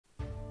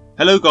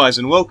Hello guys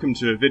and welcome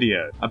to a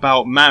video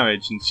about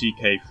marriage in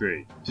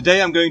CK3.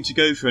 Today I'm going to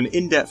go through an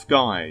in-depth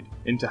guide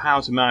into how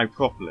to marry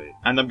properly,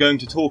 and I'm going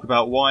to talk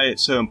about why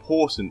it's so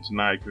important to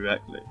marry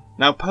correctly.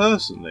 Now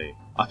personally,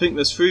 I think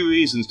there's 3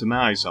 reasons to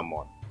marry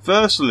someone.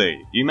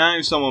 Firstly, you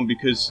marry someone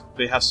because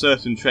they have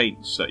certain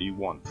traits that you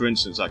want. For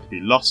instance, that could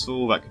be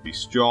lustful, that could be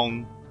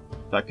strong,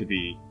 that could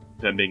be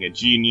them being a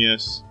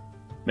genius,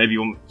 maybe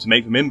you want to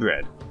make them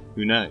inbred,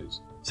 who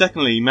knows.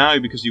 Secondly, you marry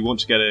because you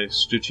want to get a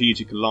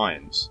strategic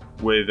alliance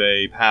with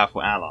a powerful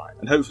ally,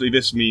 and hopefully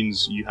this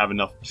means you have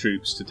enough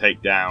troops to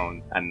take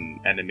down an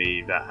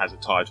enemy that has a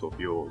title of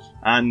yours.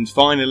 And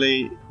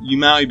finally, you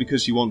marry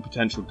because you want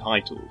potential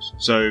titles.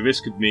 So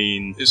this could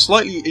mean, it's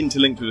slightly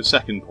interlinked with the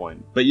second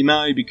point, but you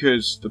marry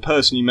because the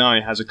person you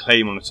marry has a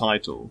claim on a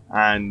title,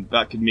 and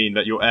that could mean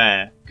that your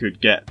heir could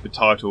get the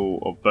title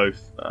of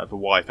both the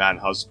wife and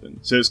husband.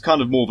 So it's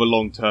kind of more of a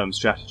long-term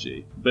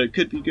strategy, but it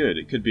could be good.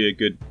 It could be a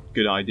good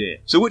idea.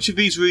 So which of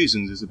these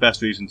reasons is the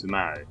best reason to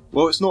marry?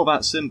 Well, it's not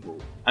that simple,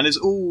 and it's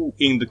all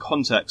in the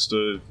context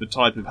of the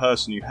type of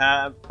person you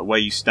have, where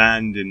you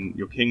stand in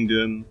your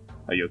kingdom,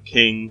 are you a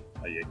king,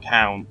 are you a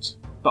count.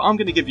 But I'm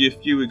going to give you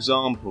a few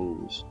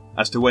examples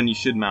as to when you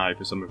should marry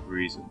for some of the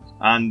reasons.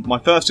 And my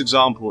first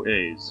example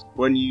is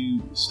when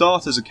you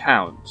start as a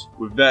count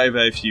with very,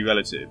 very few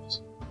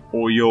relatives,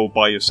 or you're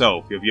by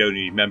yourself, you're the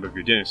only member of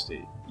your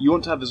dynasty. You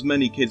want to have as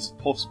many kids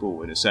as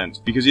possible, in a sense,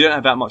 because you don't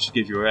have that much to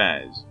give your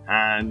heirs.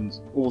 And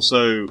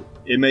also,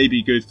 it may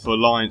be good for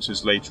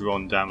alliances later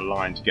on down the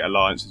line to get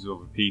alliances with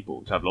other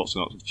people, to have lots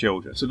and lots of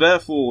children. So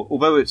therefore,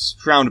 although it's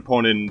frowned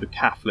upon in the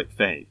Catholic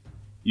faith,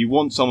 you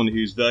want someone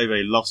who's very,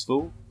 very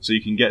lustful, so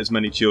you can get as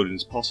many children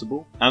as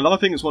possible. And I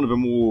think it's one of the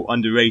more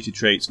underrated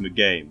traits in the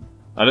game.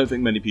 I don't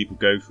think many people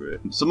go for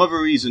it. Some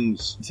other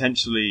reasons,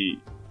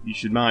 potentially, you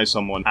should marry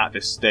someone at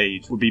this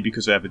stage would be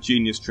because they have a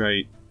genius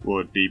trait, or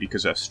it'd be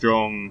because they're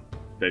strong,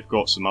 they've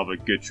got some other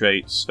good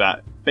traits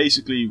that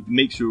basically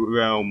makes your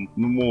realm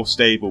more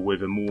stable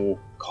with a more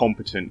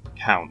competent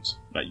count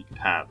that you could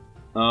have.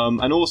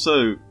 And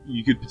also,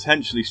 you could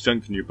potentially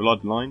strengthen your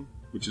bloodline,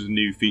 which is a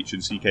new feature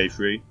in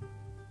CK3.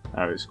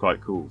 It's quite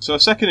cool. So a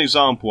second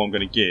example I'm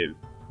going to give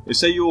is,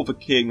 say you're the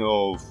King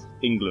of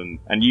England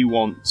and you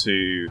want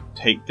to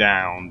take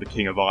down the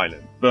King of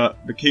Ireland, but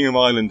the King of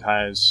Ireland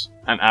has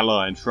an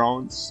ally in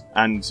France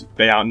and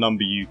they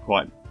outnumber you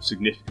quite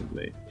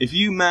significantly. If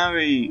you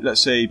marry,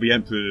 let's say, the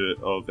Emperor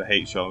of the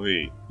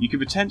HRE, you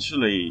could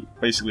potentially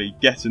basically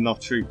get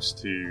enough troops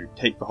to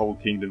take the whole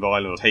Kingdom of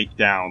Ireland or take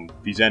down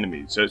these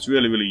enemies. So it's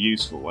really, really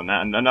useful,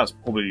 and that's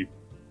probably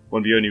one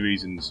of the only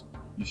reasons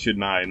you should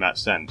marry in that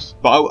sense.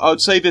 But I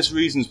would say this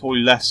reason is probably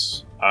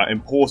less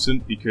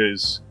important,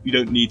 because you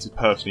don't need to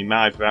personally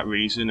marry for that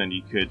reason, and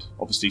you could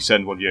obviously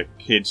send one of your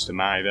kids to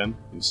marry them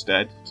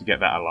instead to get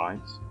that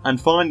alliance. And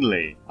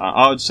finally,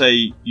 I would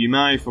say you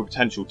marry for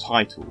potential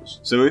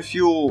titles. So if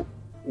your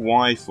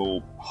wife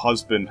or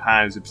husband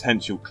has a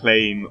potential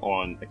claim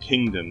on a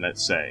kingdom,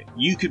 let's say,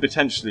 you could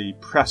potentially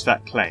press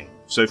that claim.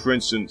 So for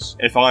instance,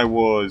 if I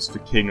was the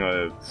King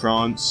of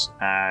France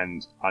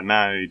and I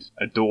married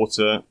a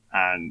daughter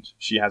and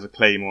she has a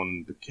claim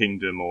on the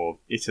Kingdom of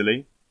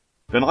Italy,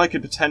 then I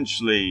could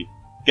potentially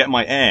get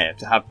my heir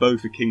to have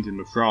both the Kingdom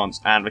of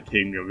France and the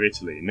Kingdom of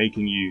Italy,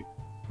 making you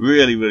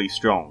really, really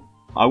strong.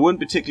 I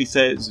wouldn't particularly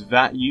say it's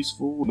that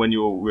useful when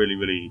you're really,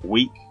 really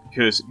weak,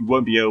 because you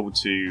won't be able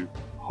to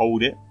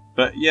hold it.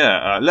 But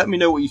yeah, let me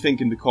know what you think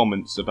in the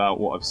comments about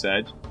what I've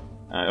said.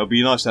 It'll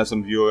be nice to have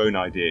some of your own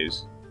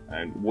ideas,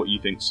 and who do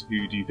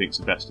you think's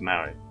the best to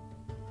marry.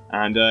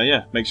 And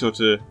yeah, make sure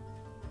to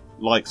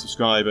like,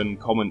 subscribe and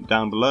comment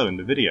down below in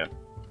the video.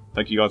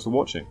 Thank you guys for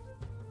watching.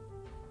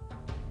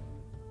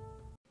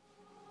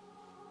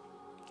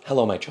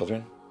 Hello, my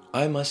children.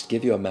 I must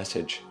give you a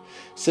message.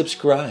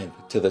 Subscribe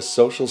to the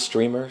social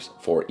streamers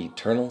for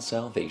eternal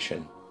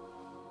salvation.